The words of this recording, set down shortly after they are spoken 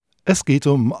Es geht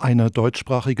um eine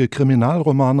deutschsprachige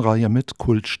Kriminalromanreihe mit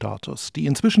Kultstatus, die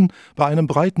inzwischen bei einem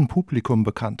breiten Publikum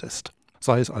bekannt ist.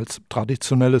 Sei es als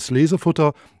traditionelles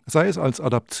Lesefutter, sei es als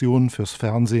Adaption fürs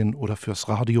Fernsehen oder fürs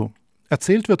Radio.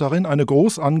 Erzählt wird darin eine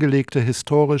groß angelegte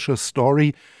historische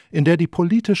Story, in der die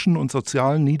politischen und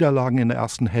sozialen Niederlagen in der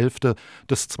ersten Hälfte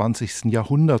des 20.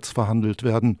 Jahrhunderts verhandelt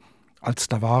werden. Als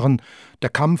da waren der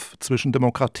Kampf zwischen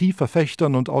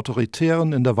Demokratieverfechtern und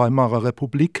Autoritären in der Weimarer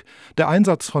Republik, der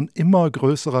Einsatz von immer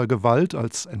größerer Gewalt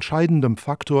als entscheidendem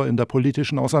Faktor in der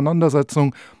politischen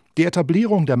Auseinandersetzung, die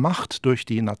Etablierung der Macht durch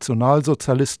die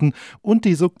Nationalsozialisten und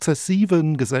die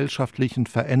sukzessiven gesellschaftlichen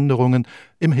Veränderungen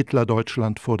im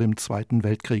Hitlerdeutschland vor dem Zweiten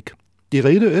Weltkrieg. Die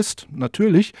Rede ist,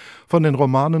 natürlich, von den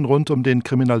Romanen rund um den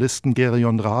Kriminalisten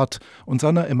Gerion Rath und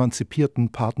seiner emanzipierten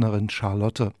Partnerin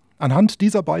Charlotte. Anhand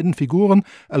dieser beiden Figuren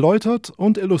erläutert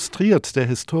und illustriert der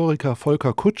Historiker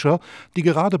Volker Kutscher die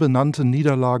gerade benannten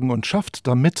Niederlagen und schafft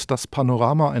damit das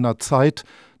Panorama einer Zeit,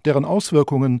 deren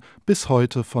Auswirkungen bis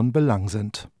heute von Belang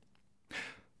sind.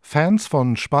 Fans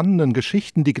von spannenden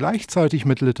Geschichten, die gleichzeitig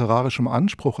mit literarischem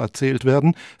Anspruch erzählt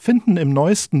werden, finden im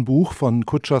neuesten Buch von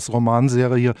Kutschers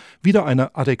Romanserie wieder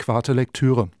eine adäquate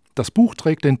Lektüre. Das Buch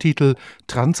trägt den Titel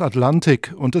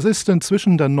Transatlantik und es ist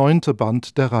inzwischen der 9.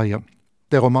 Band der Reihe.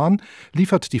 Der Roman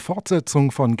liefert die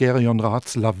Fortsetzung von Gerion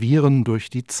Raths Lavieren durch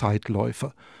die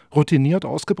Zeitläufe, routiniert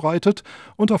ausgebreitet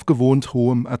und auf gewohnt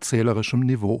hohem erzählerischem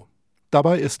Niveau.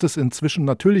 Dabei ist es inzwischen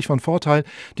natürlich von Vorteil,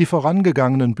 die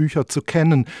vorangegangenen Bücher zu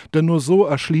kennen, denn nur so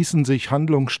erschließen sich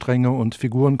Handlungsstränge und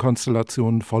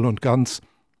Figurenkonstellationen voll und ganz.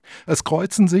 Es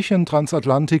kreuzen sich in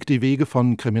Transatlantik die Wege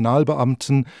von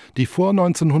Kriminalbeamten, die vor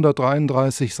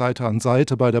 1933 Seite an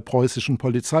Seite bei der preußischen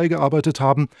Polizei gearbeitet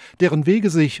haben, deren Wege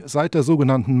sich seit der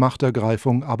sogenannten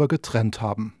Machtergreifung aber getrennt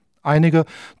haben. Einige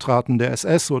traten der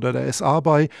SS oder der SA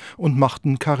bei und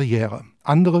machten Karriere.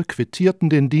 Andere quittierten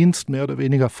den Dienst mehr oder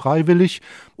weniger freiwillig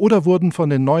oder wurden von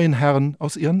den neuen Herren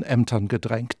aus ihren Ämtern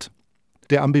gedrängt.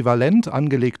 Der ambivalent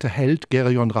angelegte Held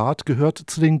Gerion Rath gehört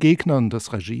zu den Gegnern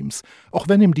des Regimes, auch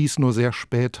wenn ihm dies nur sehr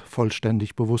spät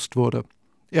vollständig bewusst wurde.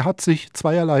 Er hat sich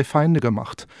zweierlei Feinde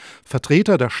gemacht.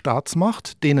 Vertreter der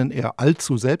Staatsmacht, denen er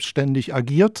allzu selbstständig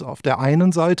agiert, auf der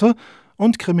einen Seite,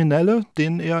 und Kriminelle,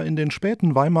 denen er in den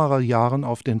späten Weimarer Jahren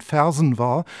auf den Fersen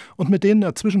war und mit denen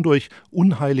er zwischendurch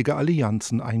unheilige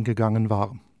Allianzen eingegangen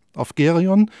war. Auf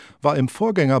Gerion war im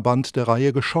Vorgängerband der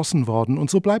Reihe geschossen worden und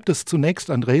so bleibt es zunächst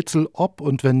ein Rätsel, ob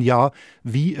und wenn ja,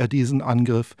 wie er diesen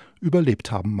Angriff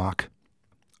überlebt haben mag.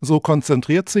 So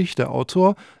konzentriert sich der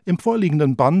Autor im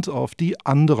vorliegenden Band auf die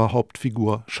andere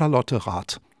Hauptfigur, Charlotte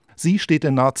Rath. Sie steht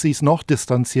den Nazis noch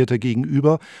distanzierter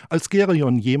gegenüber, als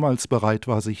Gerion jemals bereit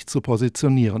war, sich zu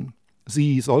positionieren.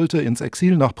 Sie sollte ins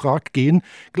Exil nach Prag gehen,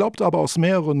 glaubt aber aus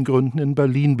mehreren Gründen in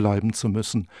Berlin bleiben zu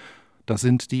müssen. Da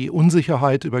sind die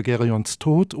Unsicherheit über Gerions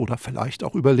Tod oder vielleicht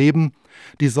auch Überleben,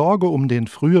 die Sorge um den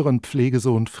früheren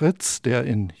Pflegesohn Fritz, der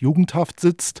in Jugendhaft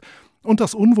sitzt, und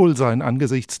das Unwohlsein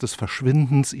angesichts des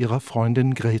Verschwindens ihrer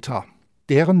Freundin Greta.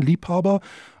 Deren Liebhaber,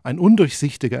 ein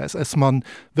undurchsichtiger SS-Mann,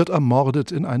 wird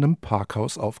ermordet in einem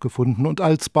Parkhaus aufgefunden und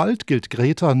alsbald gilt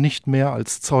Greta nicht mehr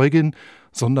als Zeugin,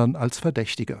 sondern als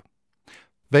Verdächtige.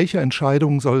 Welche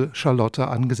Entscheidung soll Charlotte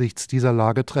angesichts dieser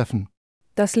Lage treffen?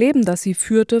 Das Leben, das sie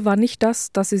führte, war nicht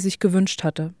das, das sie sich gewünscht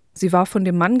hatte. Sie war von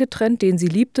dem Mann getrennt, den sie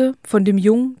liebte, von dem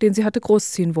Jungen, den sie hatte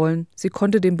großziehen wollen. Sie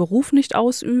konnte den Beruf nicht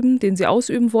ausüben, den sie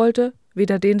ausüben wollte,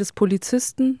 weder den des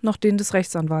Polizisten noch den des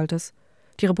Rechtsanwaltes.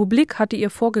 Die Republik hatte ihr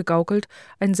vorgegaukelt,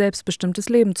 ein selbstbestimmtes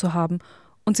Leben zu haben,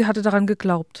 und sie hatte daran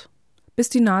geglaubt, bis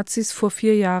die Nazis vor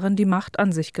 4 Jahren die Macht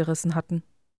an sich gerissen hatten.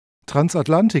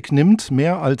 Transatlantik nimmt,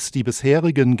 mehr als die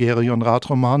bisherigen Gerion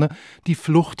Rath-Romane, die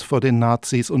Flucht vor den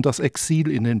Nazis und das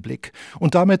Exil in den Blick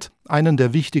und damit einen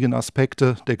der wichtigen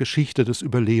Aspekte der Geschichte des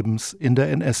Überlebens in der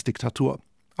NS-Diktatur.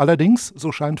 Allerdings,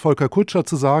 so scheint Volker Kutscher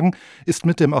zu sagen, ist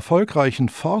mit dem erfolgreichen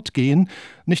Fortgehen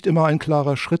nicht immer ein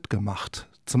klarer Schritt gemacht.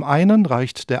 Zum einen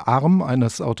reicht der Arm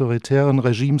eines autoritären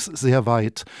Regimes sehr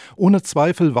weit, ohne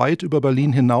Zweifel weit über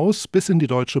Berlin hinaus bis in die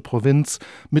deutsche Provinz,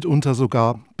 mitunter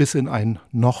sogar bis in ein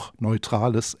noch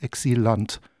neutrales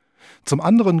Exilland. Zum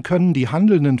anderen können die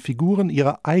handelnden Figuren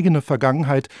ihre eigene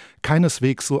Vergangenheit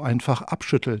keineswegs so einfach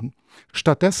abschütteln.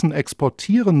 Stattdessen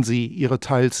exportieren sie ihre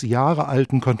teils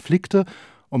jahrealten Konflikte,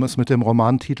 um es mit dem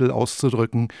Romantitel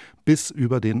auszudrücken, bis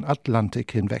über den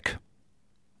Atlantik hinweg.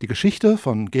 Die Geschichte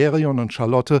von Gerion und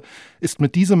Charlotte ist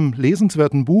mit diesem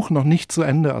lesenswerten Buch noch nicht zu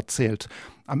Ende erzählt.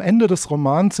 Am Ende des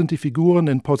Romans sind die Figuren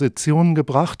in Positionen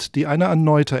gebracht, die eine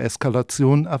erneute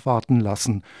Eskalation erwarten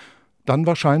lassen. Dann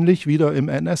wahrscheinlich wieder im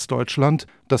NS-Deutschland,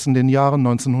 das in den Jahren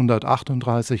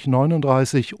 1938,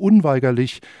 39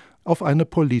 unweigerlich auf eine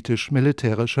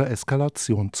politisch-militärische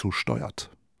Eskalation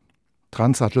zusteuert.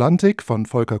 Transatlantik von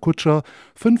Volker Kutscher,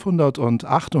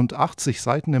 588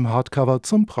 Seiten im Hardcover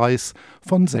zum Preis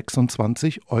von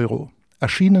 26 €.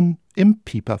 Erschienen im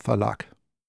Piper Verlag.